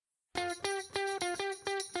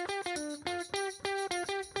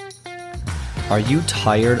Are you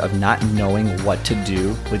tired of not knowing what to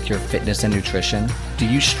do with your fitness and nutrition? Do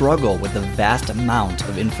you struggle with the vast amount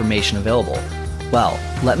of information available? Well,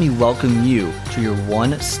 let me welcome you to your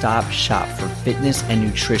one-stop shop for fitness and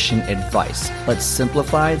nutrition advice. Let's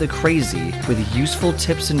simplify the crazy with useful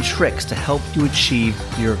tips and tricks to help you achieve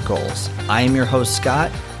your goals. I am your host,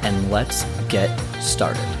 Scott, and let's get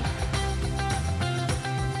started.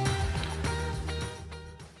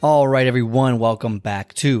 All right, everyone, welcome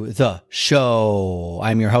back to the show.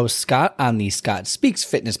 I'm your host, Scott, on the Scott Speaks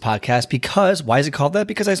Fitness podcast because, why is it called that?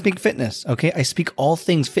 Because I speak fitness, okay? I speak all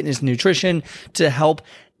things fitness and nutrition to help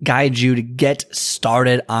guide you to get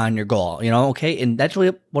started on your goal, okay? And that's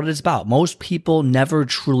really what it's about. Most people never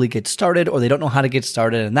truly get started or they don't know how to get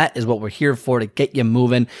started, and that is what we're here for, to get you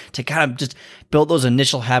moving, to kind of just build those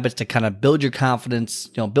initial habits, to kind of build your confidence,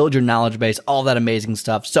 build your knowledge base, all that amazing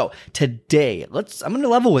stuff. So today, I'm going to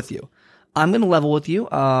level with you. And you're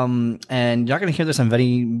not going to hear this on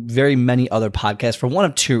very, very many other podcasts for one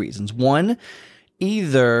of two reasons. One,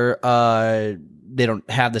 either they don't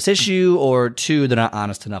have this issue, or two, they're not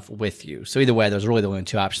honest enough with you. So either way, there's really the only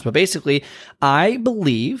two options. But basically, I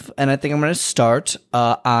believe, and I think I'm going to start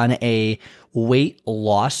on a weight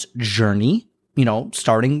loss journey,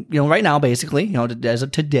 starting, right now, basically, as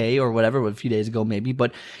of today or whatever, a few days ago maybe.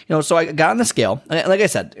 But, so I got on the scale. Like I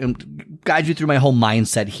said, guide you through my whole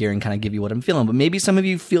mindset here and kind of give you what I'm feeling. But maybe some of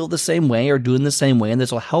you feel the same way or doing the same way, and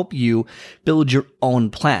this will help you build your own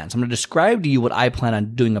plans. I'm going to describe to you what I plan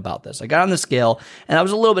on doing about this. I got on the scale and I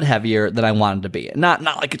was a little bit heavier than I wanted to be. Not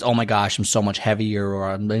like it's, oh my gosh, I'm so much heavier or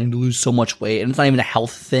I'm going to lose so much weight. And it's not even a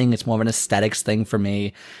health thing. It's more of an aesthetics thing for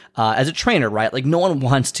me. As a trainer, right? Like no one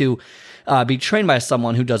wants to be trained by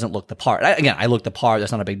someone who doesn't look the part. I look the part.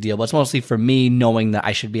 That's not a big deal. But it's mostly for me knowing that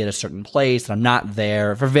I should be at a certain place and I'm not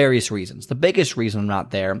there for various reasons. The biggest reason I'm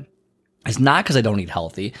not there is not because I don't eat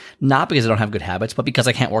healthy, not because I don't have good habits, but because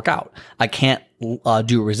I can't work out. I can't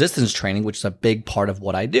do resistance training, which is a big part of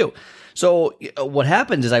what I do. So what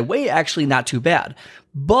happens is I weigh actually not too bad.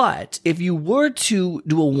 But if you were to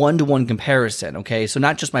do a one-to-one comparison, okay, so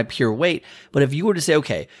not just my pure weight, but if you were to say,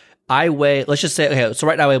 okay, I weigh, let's just say, okay, so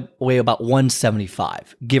right now I weigh about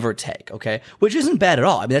 175, give or take, okay? Which isn't bad at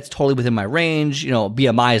all. I mean, that's totally within my range.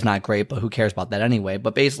 BMI is not great, but who cares about that anyway?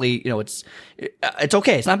 But basically, it's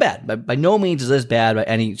okay. It's not bad. But by no means is this bad by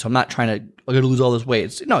any, so I'm not trying to, I'm going to lose all this weight.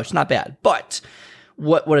 It's not bad. But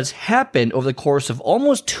what has happened over the course of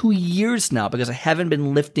almost 2 years now, because I haven't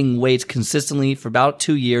been lifting weights consistently for about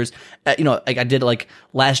 2 years. Like I did like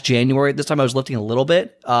last January. This time I was lifting a little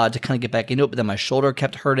bit to kind of get back into it, but then my shoulder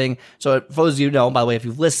kept hurting. So for those of you who know, by the way, if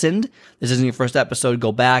you've listened, this isn't your first episode,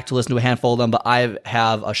 go back to listen to a handful of them, but I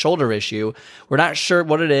have a shoulder issue. We're not sure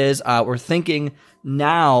what it is. We're thinking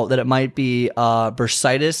now that it might be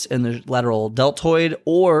bursitis in the lateral deltoid,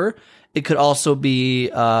 or it could also be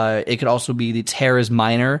the teres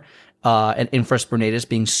minor and infraspinatus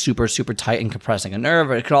being super, super tight and compressing a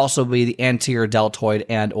nerve. It could also be the anterior deltoid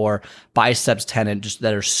and or biceps tendon just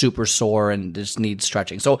that are super sore and just need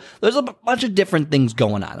stretching. So there's a bunch of different things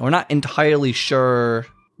going on. We're not entirely sure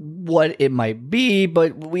what it might be,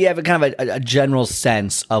 but we have a kind of a general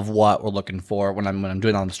sense of what we're looking for when I'm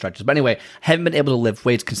doing all the stretches. But anyway, I haven't been able to lift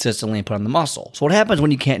weights consistently and put on the muscle. So what happens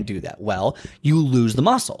when you can't do that? Well, you lose the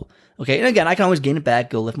muscle. Okay, and again, I can always gain it back,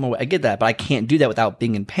 go lift more weight. I get that, but I can't do that without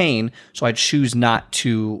being in pain. So I choose not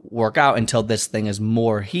to work out until this thing is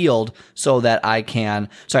more healed so that I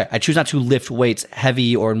choose not to lift weights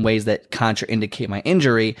heavy or in ways that contraindicate my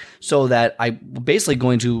injury so that I'm basically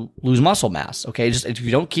going to lose muscle mass. Okay, just if you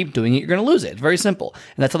don't keep doing it, you're going to lose it. It's very simple.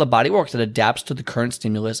 And that's how the body works. It adapts to the current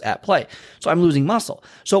stimulus at play. So I'm losing muscle.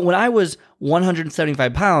 So when I was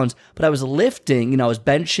 175 pounds, but I was lifting, I was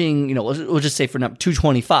benching, we'll just say for now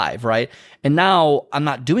 225, right? And now I'm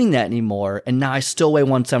not doing that anymore. And now I still weigh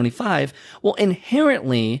 175. Well,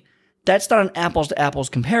 inherently, that's not an apples to apples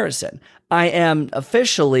comparison. I am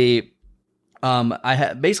officially,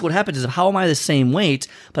 basically what happens is, how am I the same weight,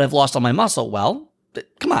 but I've lost all my muscle? Well,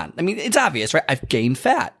 come on. I mean, it's obvious, right? I've gained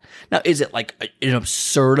fat. Now, is it like an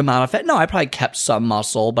absurd amount of fat? No, I probably kept some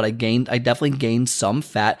muscle, but I definitely gained some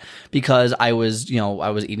fat because I was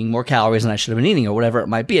eating more calories than I should have been eating or whatever it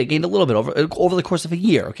might be. I gained a little bit over the course of a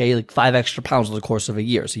year, okay? Like 5 extra pounds over the course of a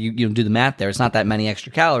year. So you do the math there. It's not that many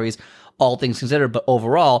extra calories, all things considered, but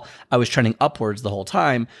overall, I was trending upwards the whole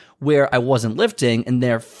time where I wasn't lifting, and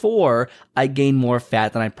therefore, I gained more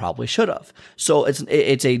fat than I probably should have. So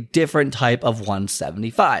it's a different type of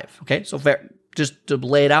 175, okay? So fair. Just to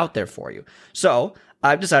lay it out there for you. So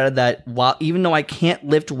I've decided that even though I can't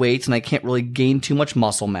lift weights and I can't really gain too much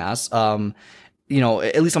muscle mass,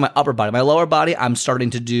 at least on my upper body. My lower body, I'm starting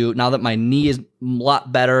to do, now that my knee is a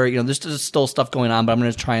lot better, there's just still stuff going on, but I'm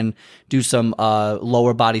going to try and do some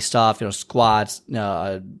lower body stuff, squats,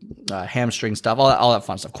 hamstring stuff, all that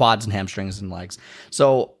fun stuff, quads and hamstrings and legs.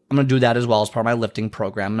 So I'm going to do that as well as part of my lifting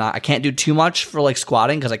program. I can't do too much for like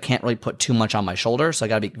squatting because I can't really put too much on my shoulder. So I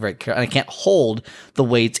got to be very careful. And I can't hold the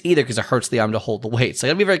weights either because it hurts the arm to hold the weight. So I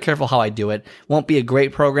got to be very careful how I do it. Won't be a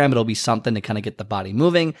great program. It'll be something to kind of get the body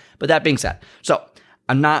moving. But that being said, so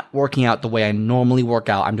I'm not working out the way I normally work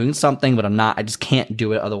out. I'm doing something, but I just can't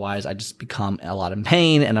do it. Otherwise, I just become a lot in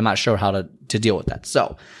pain and I'm not sure how to deal with that.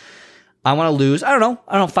 So I want to lose, I don't know,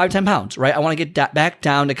 5-10 pounds, right? I want to get back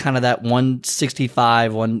down to kind of that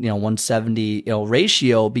 165, 170,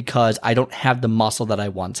 ratio because I don't have the muscle that I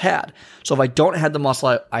once had. So if I don't have the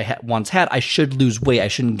muscle I once had, I should lose weight. I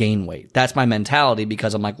shouldn't gain weight. That's my mentality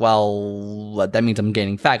because I'm like, well, that means I'm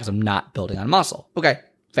gaining fat because I'm not building on muscle. Okay,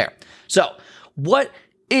 fair. So what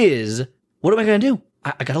am I going to do?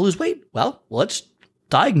 I got to lose weight. Well, let's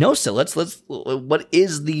diagnose it. What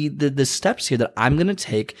is the steps here that I'm going to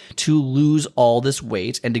take to lose all this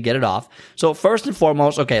weight and to get it off? So first and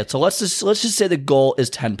foremost, okay, so let's just say the goal is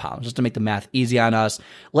 10 pounds, just to make the math easy on us.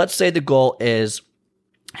 Let's say the goal is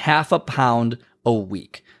half a pound a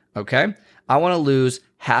week. Okay. I want to lose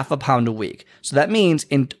half a pound a week. So that means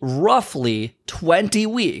in roughly 20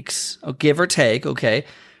 weeks, give or take, okay,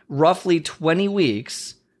 roughly 20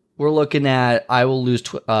 weeks, we're looking at, I will lose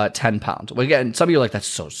 10 pounds. Again, some of you are like, that's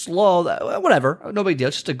so slow. Whatever. No big deal.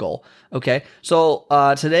 It's just a goal. Okay. So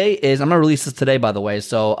today is, I'm going to release this today, by the way.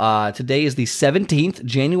 So today is the 17th,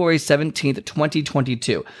 January 17th,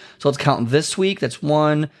 2022. So let's count this week. That's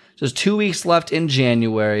one. So there's 2 weeks left in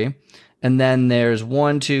January. And then there's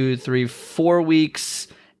 4 weeks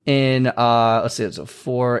in, let's see, it's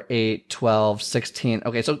 4, 8, 12, 16.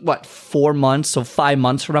 Okay. So what? 4 months. So 5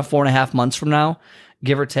 months from now, 4.5 months from now,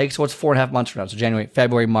 give or take. So what's 4.5 months from now? So January,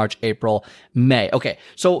 February, March, April, May. Okay.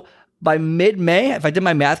 So by mid-May, if I did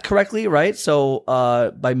my math correctly, right? So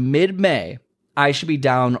by mid-May, I should be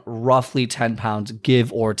down roughly 10 pounds,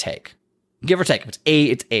 give or take. Give or take. If it's 8,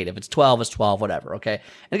 it's 8. If it's 12, it's 12, whatever, okay?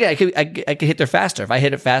 And again, I could hit there faster. If I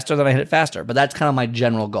hit it faster, then I hit it faster. But that's kind of my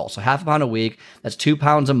general goal. So half a pound a week, that's 2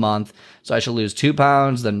 pounds a month. So I should lose 2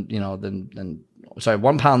 pounds, then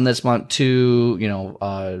 1 pound this month, 2,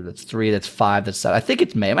 that's 3, that's 5, that's 7. I think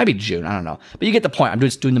it's May. It might be June. I don't know. But you get the point. I'm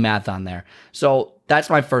just doing the math on there. So that's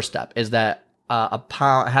my first step, is that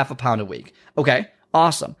half a pound a week. Okay,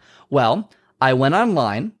 awesome. Well, I went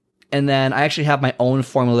online, and then I actually have my own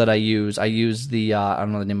formula that I use. I use the, I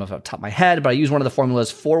don't know the name of it off the top of my head, but I use one of the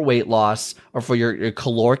formulas for weight loss or for your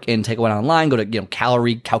caloric intake. I went online, go to,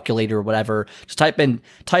 calorie calculator or whatever. Just type in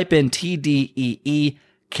TDEE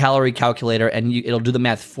calorie calculator, and it'll do the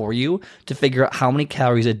math for you to figure out how many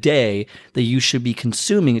calories a day that you should be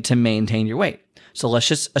consuming to maintain your weight. So let's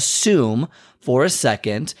just assume for a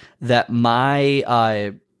second that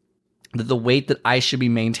that the weight that I should be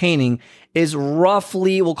maintaining is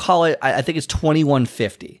roughly, we'll call it, I think it's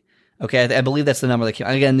 2150. Okay, I believe that's the number that came.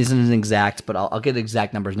 Again, this isn't exact, but I'll get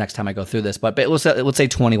exact numbers next time I go through this. But let's say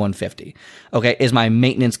 2150. Okay, is my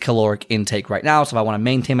maintenance caloric intake right now? So if I want to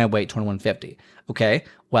maintain my weight, 2150. Okay,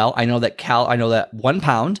 well, I know that 1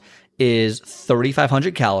 pound is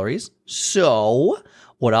 3,500 calories. So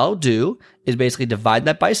what I'll do is basically divide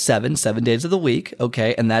that by 7 days of the week.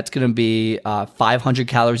 Okay, and that's going to be 500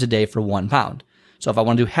 calories a day for 1 pound. So if I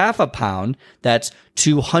want to do half a pound, that's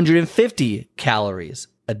 250 calories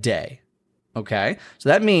a day. Okay, so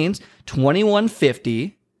that means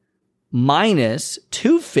 2150 minus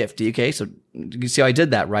 250. Okay, so you see how I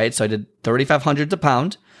did that, right? So I did 3,500 a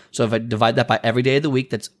pound. So if I divide that by every day of the week,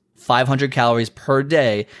 that's 500 calories per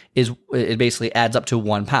day. It basically adds up to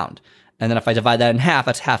 1 pound. And then if I divide that in half,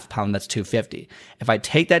 that's half a pound. That's 250. If I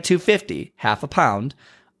take that 250, half a pound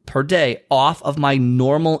per day, off of my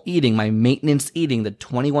normal eating, my maintenance eating, the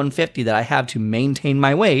 2150 that I have to maintain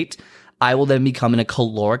my weight, I will then become in a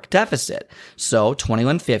caloric deficit. So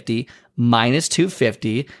 2150 minus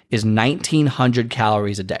 250 is 1900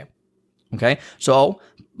 calories a day. Okay. So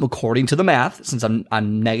according to the math, since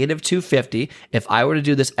I'm negative 250, if I were to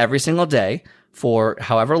do this every single day for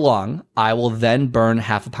however long, I will then burn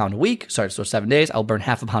half a pound a week. So 7 days, I'll burn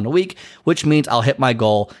half a pound a week, which means I'll hit my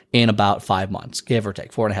goal in about 5 months, give or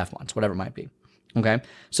take 4.5 months, whatever it might be. Okay.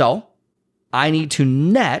 So I need to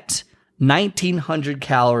net 1900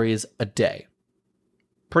 calories a day.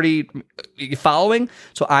 You following?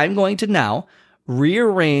 So I'm going to now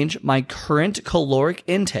rearrange my current caloric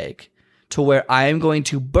intake to where I am going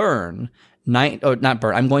to burn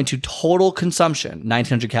I'm going to total consumption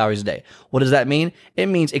 1900 calories a day. What does that mean? It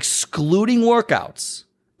means excluding workouts,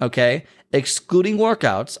 okay? excluding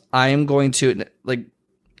workouts, I am going to, like,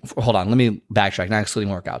 hold on, let me backtrack, not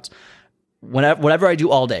excluding workouts. Whatever I do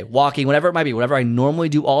all day, walking, whatever it might be, whatever I normally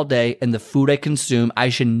do all day, and the food I consume, I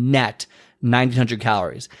should net 1,900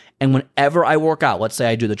 calories. And whenever I work out, let's say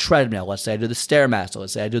I do the treadmill, let's say I do the Stairmaster,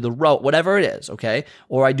 let's say I do the row, whatever it is, okay?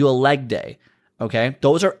 Or I do a leg day, okay?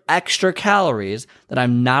 Those are extra calories that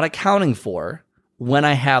I'm not accounting for when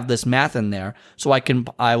I have this math in there. So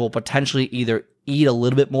I will potentially either eat a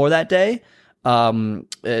little bit more that day,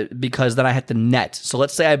 because then I have to net. So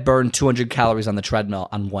let's say I burn 200 calories on the treadmill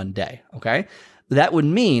on one day, okay? That would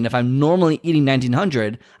mean if I'm normally eating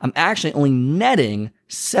 1,900, I'm actually only netting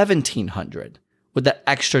 1,700 with that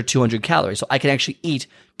extra 200 calories. So I can actually eat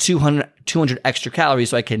 200 extra calories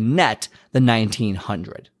so I can net the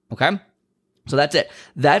 1,900, okay? So that's it.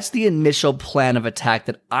 That's the initial plan of attack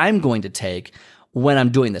that I'm going to take when I'm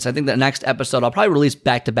doing this. I think the next episode, I'll probably release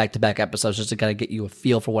back-to-back episodes just to kind of get you a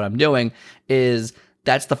feel for what I'm doing,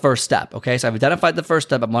 that's the first step, okay? So I've identified the first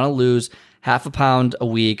step. I want to lose half a pound a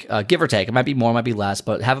week, give or take. It might be more, it might be less,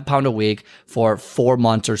 but half a pound a week for 4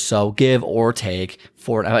 months or so, give or take.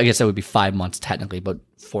 I guess that would be 5 months technically, but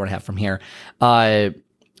 4.5 from here. 5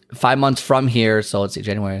 months from here, so let's see,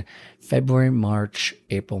 January, February, March,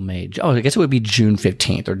 April, May. I guess it would be June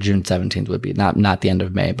 15th or June 17th would be, not the end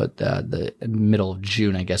of May, but the middle of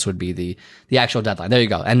June, I guess, would be the actual deadline. There you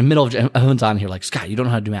go. And the middle of June, everyone's on here like, Scott, you don't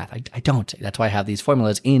know how to do math. I don't. That's why I have these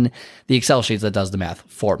formulas in the Excel sheets that does the math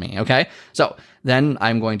for me, okay? So then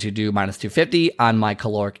I'm going to do minus 250 on my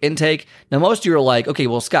caloric intake. Now, most of you are like, okay,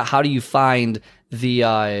 well, Scott, how do you find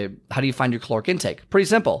your caloric intake? Pretty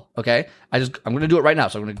simple, okay? I'm going to do it right now.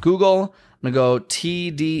 So I'm going to Google, I'm going to go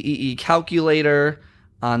TDEE calculator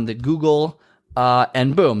on the Google,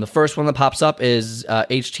 and boom, the first one that pops up is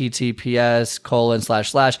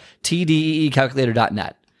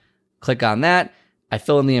https://tdeecalculator.net. Click on that. I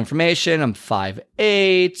fill in the information. I'm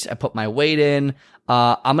 5'8". I put my weight in.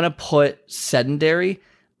 I'm going to put sedentary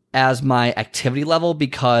as my activity level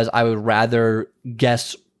because I would rather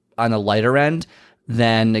guess on the lighter end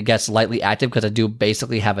than it gets lightly active because I do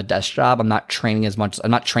basically have a desk job. I'm not training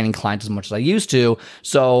clients as much as I used to.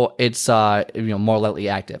 So it's, more lightly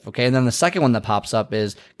active. Okay. And then the second one that pops up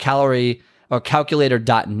is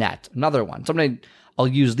calculator.net. Another one. So I'll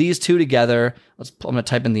use these two together. I'm going to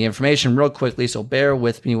type in the information real quickly. So bear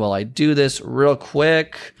with me while I do this real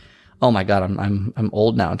quick. Oh my God. I'm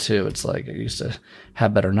old now too. It's like I used to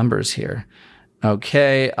have better numbers here.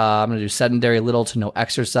 Okay. I'm going to do sedentary, little to no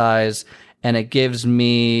exercise. And it gives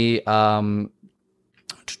me, look at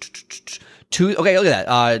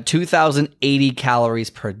that, 2,080 calories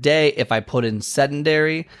per day if I put in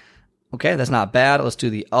sedentary. Okay, that's not bad. Let's do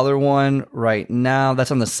the other one right now. That's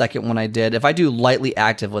on the second one I did. If I do lightly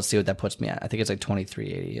active, let's see what that puts me at. I think it's like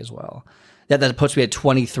 2,380 as well. Yeah, that puts me at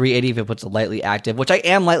 2,380 if it puts a lightly active, which I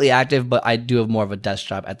am lightly active, but I do have more of a desk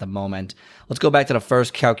job at the moment. Let's go back to the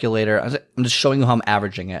first calculator. I'm just showing you how I'm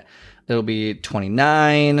averaging it. It'll be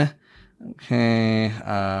 29. Okay,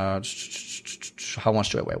 how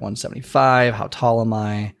much do I weigh? 175. How tall am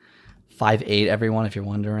I? 5'8", everyone, if you're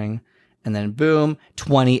wondering. And then boom,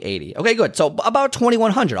 2,080. Okay, good. So about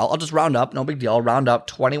 2,100. I'll just round up. No big deal. I'll round up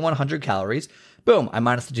 2,100 calories. Boom, I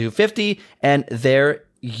minus the 250, and there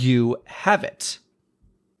you have it.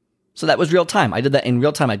 So that was real time. I did that in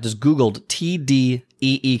real time. I just Googled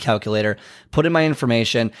TDEE calculator, put in my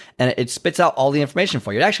information, and it spits out all the information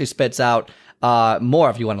for you. It actually spits out more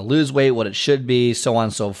if you want to lose weight, what it should be, so on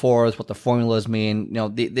and so forth, what the formulas mean.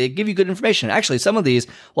 They give you good information. Actually, some of these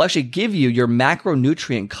will actually give you your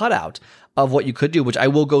macronutrient cutout of what you could do, which I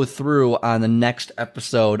will go through on the next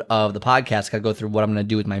episode of the podcast. I go through what I'm going to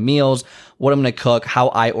do with my meals, what I'm going to cook, how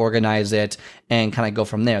I organize it, and kind of go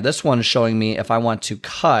from there. This one is showing me if I want to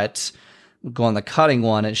cut, go on the cutting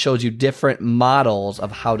one, it shows you different models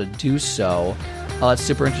of how to do so. Oh, that's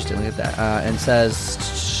super interesting. Look at that. And it says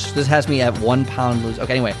this has me at 1 pound lose.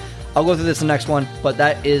 Okay, anyway, I'll go through this in the next one, but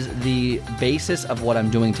that is the basis of what I'm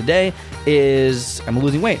doing today is I'm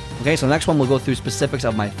losing weight. Okay, so the next one we'll go through specifics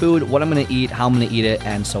of my food, what I'm going to eat, how I'm going to eat it,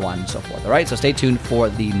 and so on and so forth. All right, so stay tuned for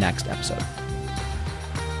the next episode.